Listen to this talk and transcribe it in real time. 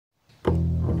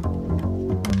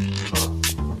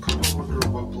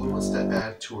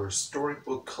add to our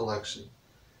storybook collection?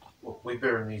 Well, we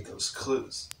better need those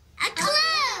clues. A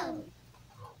clue!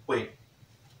 Wait,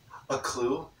 a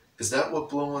clue? Is that what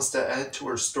Blue wants to add to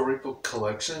her storybook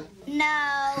collection?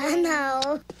 No.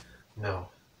 No. No,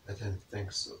 I didn't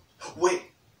think so.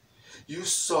 Wait! You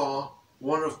saw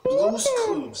one of Blue's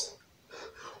clues.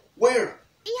 Where?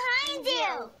 Behind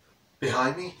you.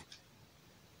 Behind me?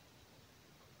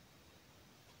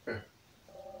 Where?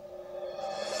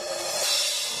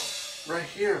 Right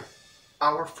here.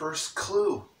 Our first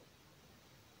clue.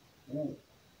 Ooh,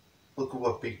 look at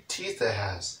what big teeth it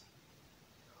has.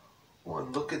 Oh,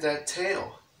 and look at that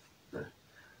tail.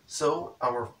 So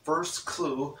our first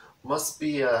clue must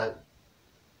be a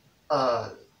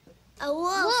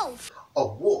wolf. A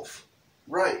wolf.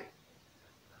 Right.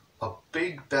 A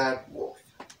big bad wolf.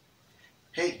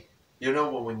 Hey, you know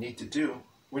what we need to do?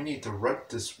 We need to write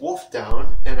this wolf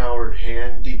down in our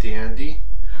handy dandy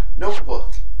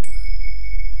notebook.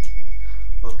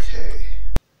 Okay.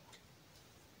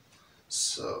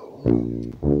 So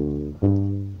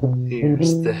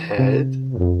here's the head,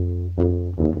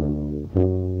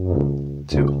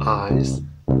 2 eyes,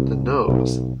 the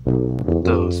nose,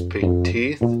 those big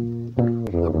teeth,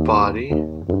 the body,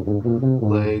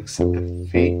 legs and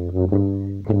feet,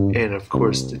 and of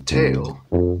course the tail.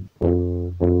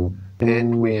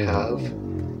 And we have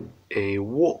a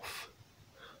wolf.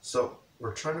 So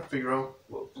we're trying to figure out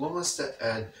what Blue wants to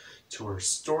add to her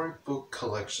storybook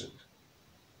collection.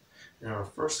 And our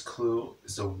first clue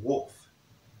is a wolf.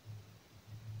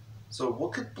 So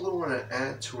what could Blue want to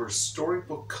add to her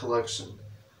storybook collection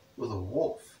with a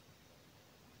wolf?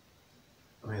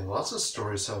 I mean, lots of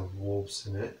stories have wolves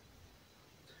in it.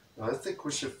 I think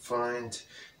we should find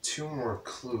 2 more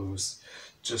clues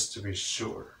just to be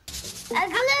sure. A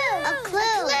clue. A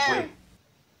clue. Wait,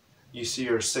 you see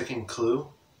our second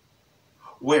clue?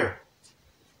 Where?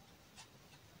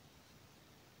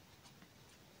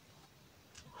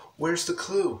 Where's the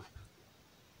clue?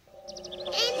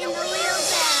 In the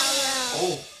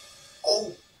wheelbarrow.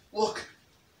 Oh, look.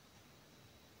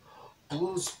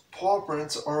 Blue's paw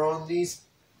prints are on these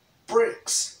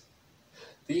bricks.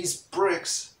 These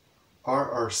bricks are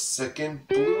our second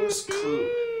Blue's clue.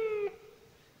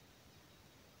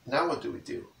 Now what do we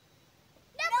do?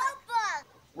 Notebook.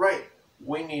 Right,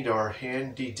 we need our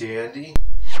handy dandy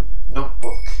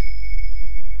notebook.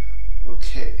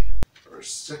 Okay, our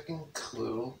second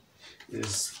clue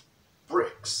is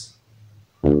bricks.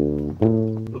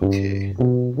 Okay, a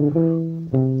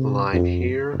line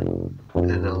here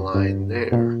and a line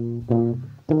there.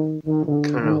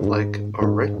 Kind of like a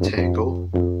rectangle.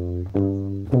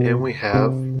 And we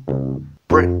have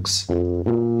bricks.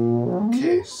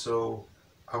 Okay, so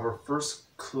our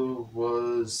first clue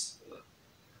was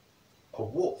a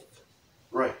wolf.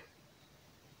 Right.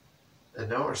 And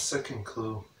now our second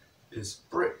clue is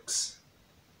bricks.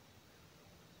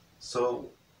 So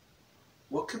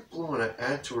what could Blue want to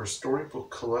add to her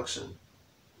storybook collection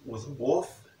with a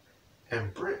wolf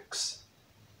and bricks?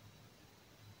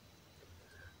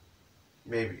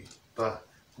 Maybe, but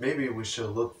maybe we should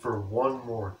look for one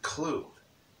more clue.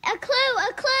 A clue.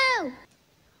 A clue.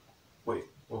 Wait,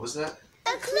 what was that?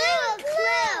 A clue. A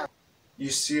clue. You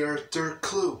see our third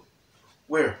clue.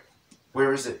 Where?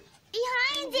 Where is it?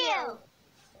 Behind you.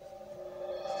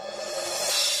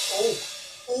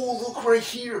 Oh, look right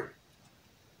here.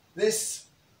 This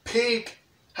pig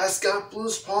has got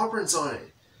Blue's paw prints on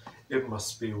it. It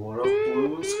must be one of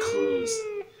Blue's clues.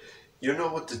 You know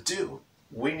what to do.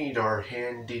 We need our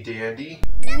handy dandy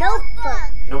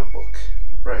notebook.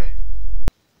 Right.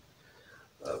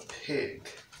 A pig.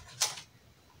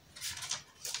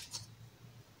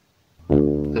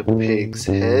 The pig's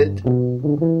head,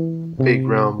 big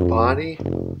round body,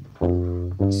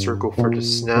 circle for the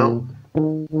snout,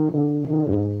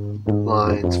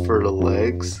 lines for the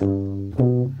legs,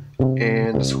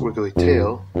 and a squiggly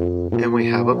tail, and we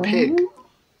have a pig.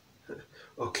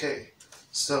 Okay,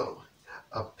 so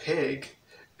a pig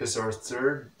is our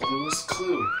third Blue's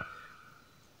clue.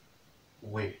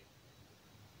 Wait,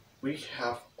 we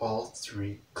have all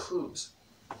 3 clues.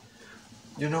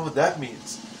 You know what that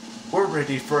means? We're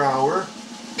ready for our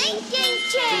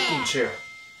Thinking chair.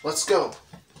 Let's go.